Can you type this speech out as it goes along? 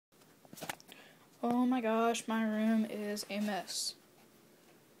Oh my gosh, my room is a mess.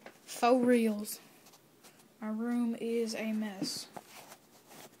 Faux reals. My room is a mess.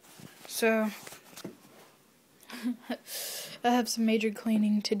 So, I have some major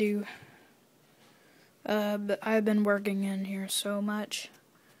cleaning to do. But I've been working in here so much.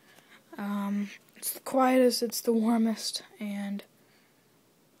 It's the quietest, it's the warmest, and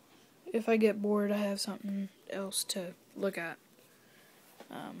if I get bored, I have something else to look at.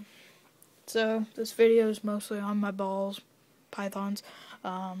 So this video is mostly on my balls, pythons,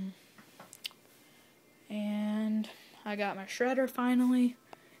 and I got my shredder finally.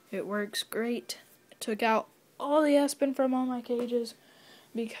 It works great. I took out all the aspen from all my cages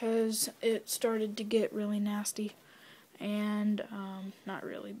because it started to get really nasty, and not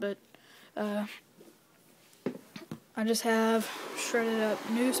really, but I just have shredded up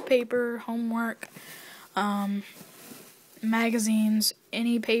newspaper, homework, magazines,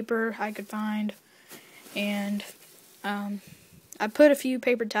 any paper I could find, and I put a few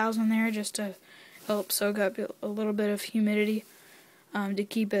paper towels in there just to help soak up a little bit of humidity, to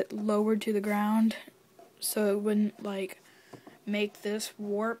keep it lowered to the ground so it wouldn't like make this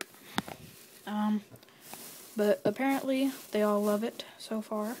warp. But apparently they all love it so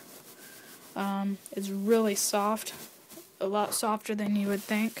far. It's really soft, a lot softer than you would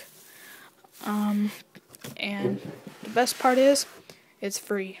think. And the best part is, it's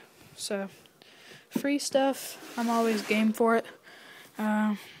free. So, free stuff, I'm always game for it.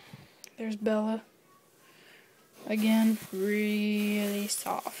 There's Bella. Again, really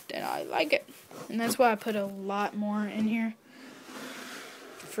soft, and I like it. And that's why I put a lot more in here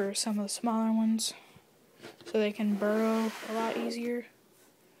for some of the smaller ones, so they can burrow a lot easier.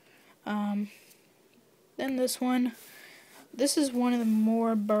 Then this one. This is one of the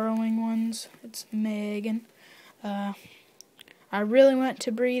more burrowing ones. It's Megan. I really want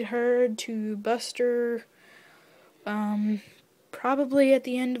to breed her to Buster, probably at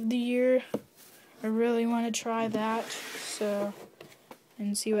the end of the year. I really want to try that,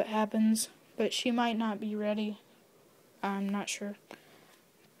 and see what happens. But she might not be ready. I'm not sure.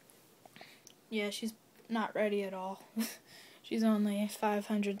 Yeah, she's not ready at all. She's only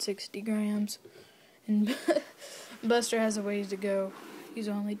 560 grams. And Buster has a ways to go. He's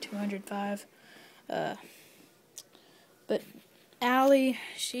only 205. But Allie,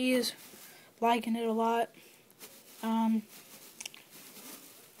 she is liking it a lot.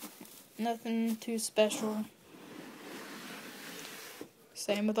 Nothing too special.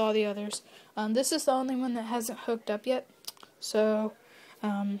 Same with all the others. This is the only one that hasn't hooked up yet. So,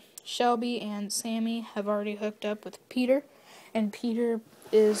 Shelby and Sammy have already hooked up with Peter. And Peter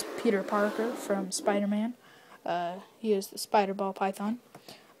is Peter Parker from Spider-Man. He is the spider ball python.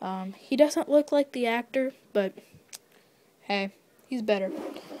 He doesn't look like the actor, but hey, he's better.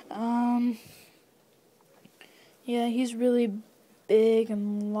 Yeah, he's really big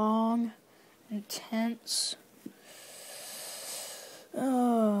and long, intense.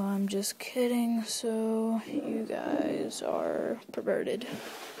 Oh, I'm just kidding, so you guys are perverted.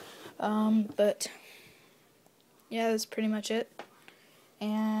 But yeah, that's pretty much it.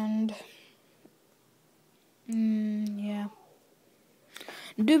 And yeah.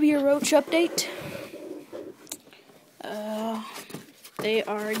 Dubia Roach update. They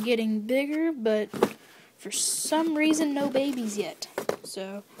are getting bigger, but for some reason no babies yet.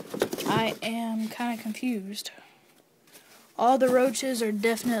 So I am kind of confused. All the roaches are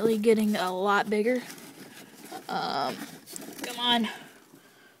definitely getting a lot bigger. Come on.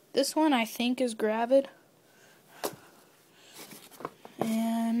 This one I think is gravid.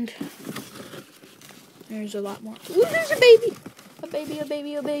 And there's a lot more. Ooh, there's a baby! A baby, a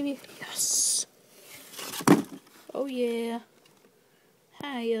baby, a baby. Yes! Oh yeah.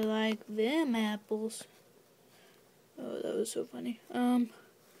 How you like them apples? Oh, that was so funny.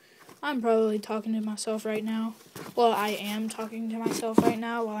 I'm probably talking to myself right now. Well, I am talking to myself right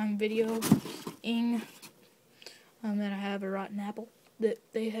now while I'm videoing. That I have a rotten apple that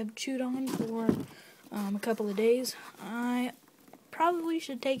they have chewed on for a couple of days. I probably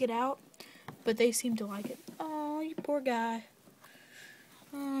should take it out, but they seem to like it. Oh, you poor guy.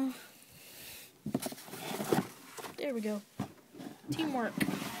 There we go. Teamwork.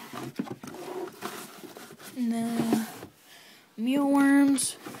 And then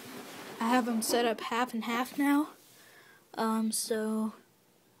mealworms. I have them set up half and half now. So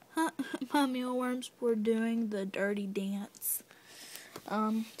my mealworms were doing the dirty dance.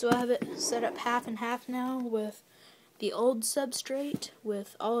 So I have it set up half and half now with the old substrate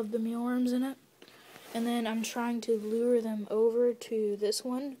with all of the mealworms in it. And then I'm trying to lure them over to this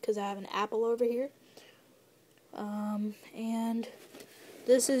one because I have an apple over here. And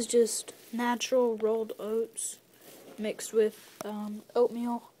this is just natural rolled oats mixed with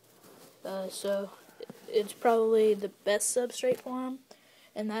oatmeal. So it's probably the best substrate for them.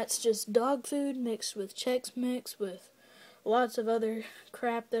 And that's just dog food mixed with Chex Mix with lots of other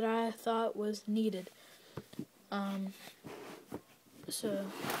crap that I thought was needed. So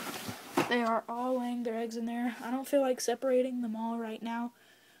they are all laying their eggs in there. I don't feel like separating them all right now.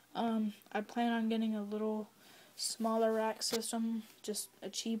 I plan on getting a little smaller rack system, just a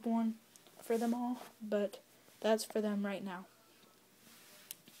cheap one for them all, but that's for them right now.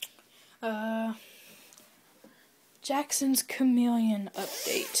 Jackson's chameleon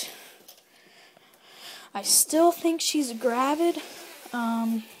update. I still think she's gravid,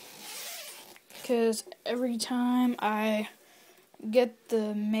 because every time I get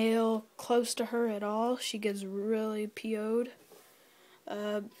the male close to her at all, she gets really PO'd.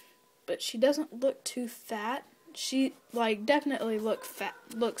 But she doesn't look too fat. She, definitely looks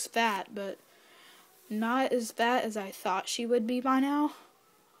fat, but not as fat as I thought she would be by now.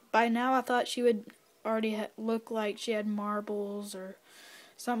 By now, I thought she would already look like she had marbles or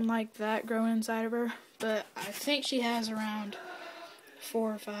something like that growing inside of her. But I think she has around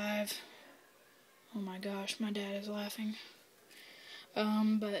 4 or 5. Oh my gosh, my dad is laughing.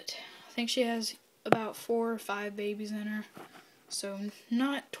 But I think she has about 4 or 5 babies in her. So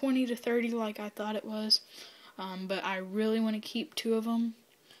not 20 to 30 like I thought it was. But I really want to keep 2 of them,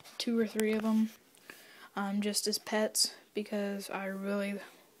 2 or 3 of them, just as pets, because I really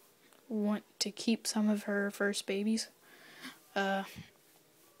want to keep some of her first babies. Yeah,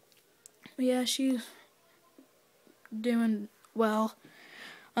 she's doing well.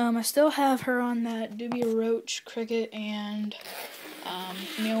 I still have her on that dubia roach, cricket, and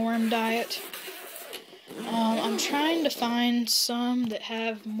mealworm diet. I'm trying to find some that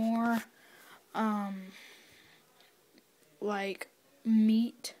have more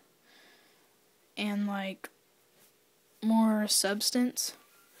meat and more substance,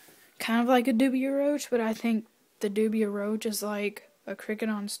 kind of like a dubia roach, but I think the dubia roach is like a cricket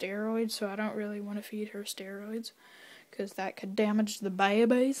on steroids, so I don't really want to feed her steroids because that could damage the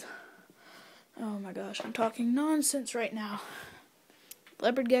babies. Oh my gosh, I'm talking nonsense right now.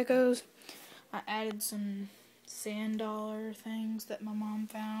 Leopard geckos, I added some sand dollar things that my mom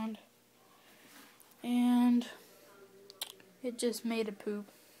found, and it just made a poop.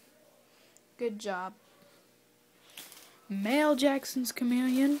 Good job. Male Jackson's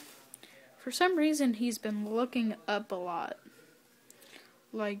chameleon. For some reason, he's been looking up a lot.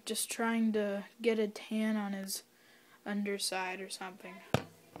 Just trying to get a tan on his underside or something.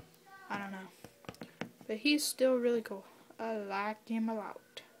 I don't know. But he's still really cool. I like him a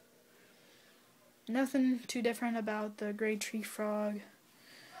lot. Nothing too different about the gray tree frog.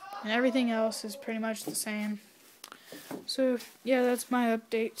 And everything else is pretty much the same. So, yeah, that's my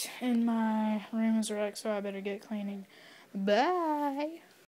update. And my room is wrecked, so I better get cleaning. Bye!